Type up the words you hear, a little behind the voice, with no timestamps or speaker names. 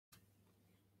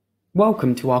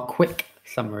Welcome to our quick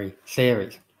summary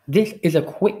series. This is a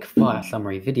quick fire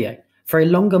summary video. For a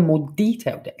longer, more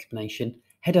detailed explanation,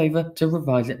 head over to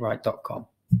reviseitright.com.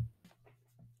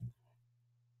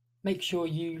 Make sure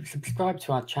you subscribe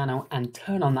to our channel and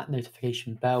turn on that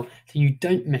notification bell so you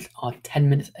don't miss our 10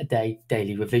 minutes a day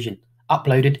daily revision,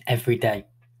 uploaded every day.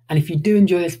 And if you do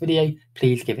enjoy this video,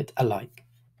 please give it a like.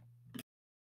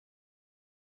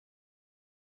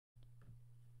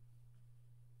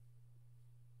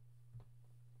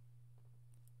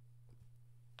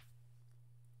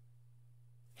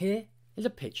 Here is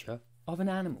a picture of an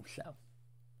animal cell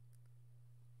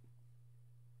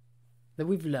that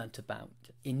we've learnt about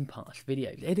in past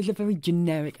videos. It is a very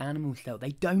generic animal cell.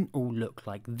 They don't all look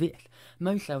like this.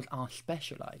 Most cells are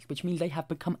specialised, which means they have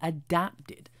become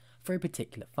adapted for a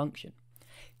particular function.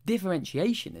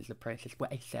 Differentiation is the process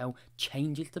where a cell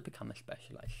changes to become a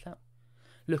specialised cell.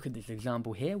 Look at this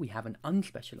example here. We have an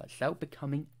unspecialised cell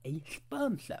becoming a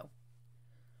sperm cell.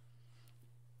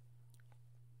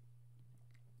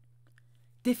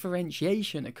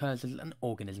 Differentiation occurs as an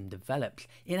organism develops.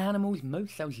 In animals,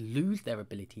 most cells lose their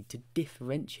ability to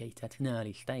differentiate at an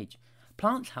early stage.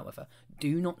 Plants, however,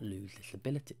 do not lose this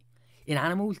ability. In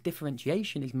animals,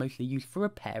 differentiation is mostly used for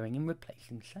repairing and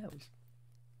replacing cells.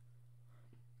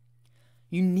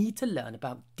 You need to learn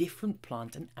about different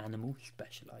plant and animal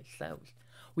specialised cells.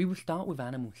 We will start with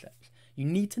animal cells. You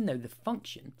need to know the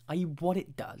function, i.e. what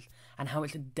it does, and how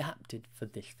it's adapted for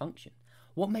this function.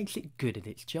 What makes it good at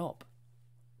its job?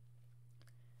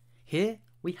 Here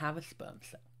we have a sperm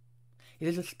cell. It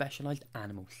is a specialised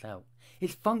animal cell.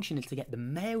 Its function is to get the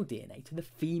male DNA to the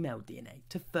female DNA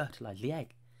to fertilise the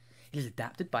egg. It is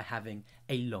adapted by having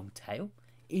a long tail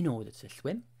in order to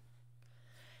swim,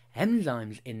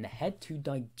 enzymes in the head to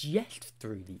digest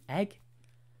through the egg,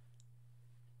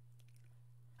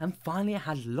 and finally it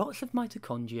has lots of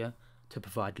mitochondria to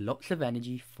provide lots of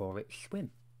energy for its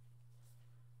swim.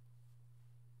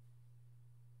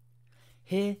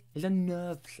 Here is a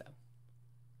nerve cell.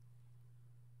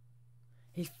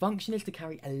 Its function is to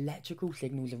carry electrical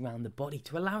signals around the body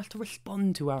to allow us to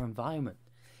respond to our environment.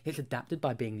 It's adapted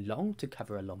by being long to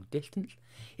cover a long distance.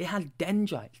 It has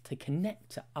dendrites to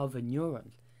connect to other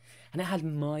neurons. And it has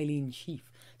myelin sheath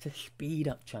to speed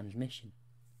up transmission.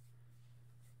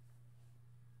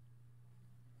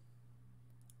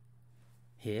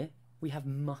 Here we have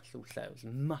muscle cells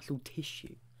and muscle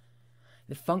tissue.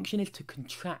 The function is to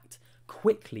contract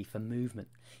quickly for movement.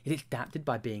 It is adapted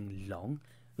by being long,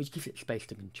 which gives it space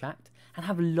to contract, and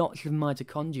have lots of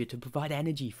mitochondria to provide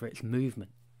energy for its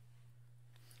movement.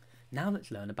 Now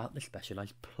let's learn about the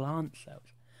specialised plant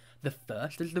cells. The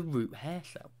first is the root hair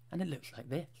cell, and it looks like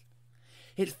this.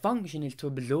 Its function is to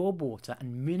absorb water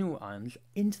and mineral ions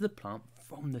into the plant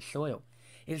from the soil.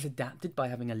 It is adapted by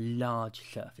having a large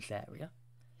surface area,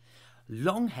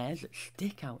 long hairs that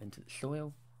stick out into the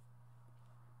soil,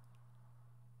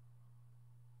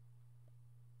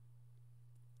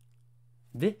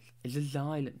 this is a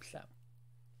xylem cell.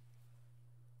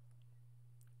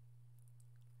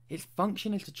 Its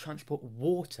function is to transport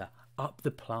water up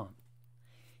the plant.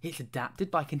 It's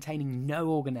adapted by containing no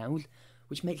organelles,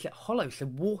 which makes it hollow so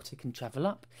water can travel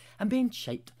up and being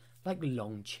shaped like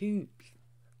long tubes.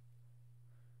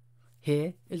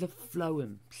 Here is a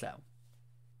phloem cell.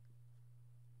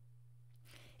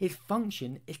 Its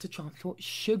function is to transport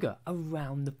sugar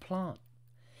around the plant.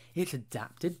 It's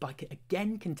adapted by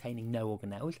again containing no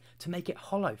organelles to make it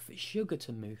hollow for sugar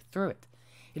to move through it.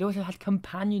 It also has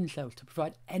companion cells to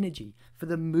provide energy for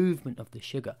the movement of the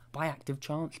sugar by active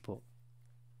transport.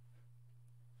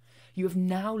 You have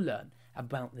now learned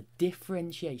about the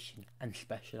differentiation and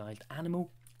specialised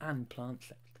animal and plant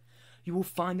cells. You will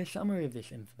find a summary of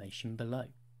this information below.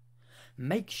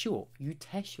 Make sure you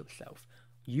test yourself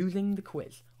using the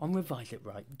quiz on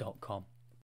reviseitright.com.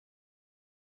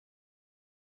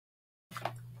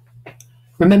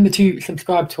 Remember to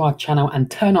subscribe to our channel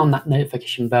and turn on that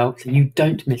notification bell so you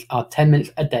don't miss our 10 minutes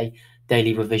a day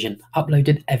daily revision,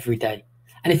 uploaded every day.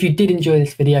 And if you did enjoy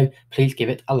this video, please give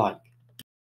it a like.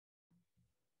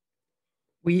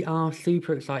 We are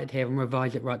super excited here on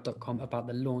reviseitright.com about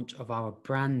the launch of our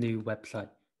brand new website.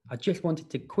 I just wanted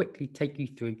to quickly take you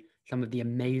through some of the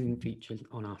amazing features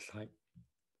on our site.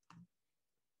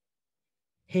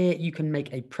 Here you can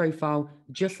make a profile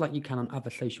just like you can on other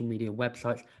social media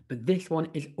websites, but this one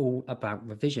is all about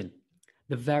revision,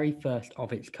 the very first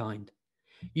of its kind.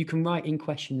 You can write in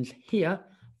questions here,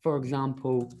 for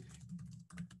example,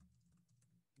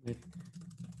 so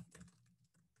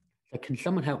can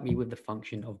someone help me with the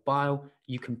function of bile?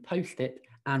 You can post it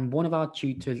and one of our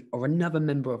tutors or another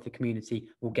member of the community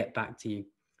will get back to you.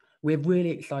 We're really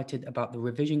excited about the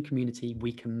revision community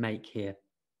we can make here.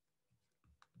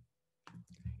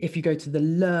 If you go to the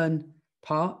Learn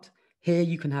part, here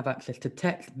you can have access to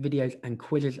text, videos and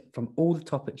quizzes from all the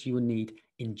topics you will need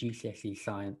in GCSE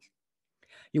Science.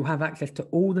 You'll have access to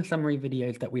all the summary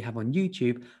videos that we have on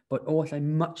YouTube, but also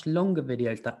much longer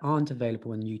videos that aren't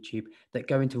available on YouTube that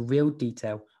go into real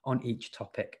detail on each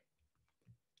topic.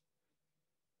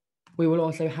 We will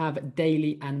also have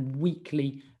daily and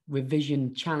weekly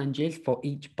revision challenges for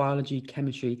each biology,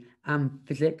 chemistry and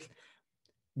physics,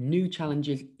 new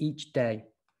challenges each day.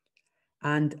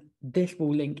 And this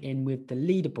will link in with the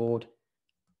leaderboard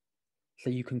so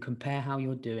you can compare how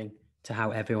you're doing to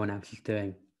how everyone else is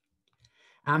doing.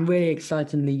 And really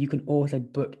excitingly, you can also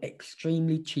book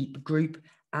extremely cheap group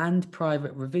and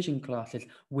private revision classes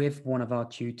with one of our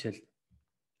tutors.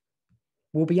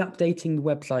 We'll be updating the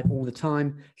website all the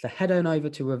time, so head on over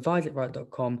to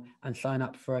reviseitright.com and sign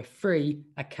up for a free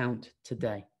account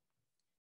today.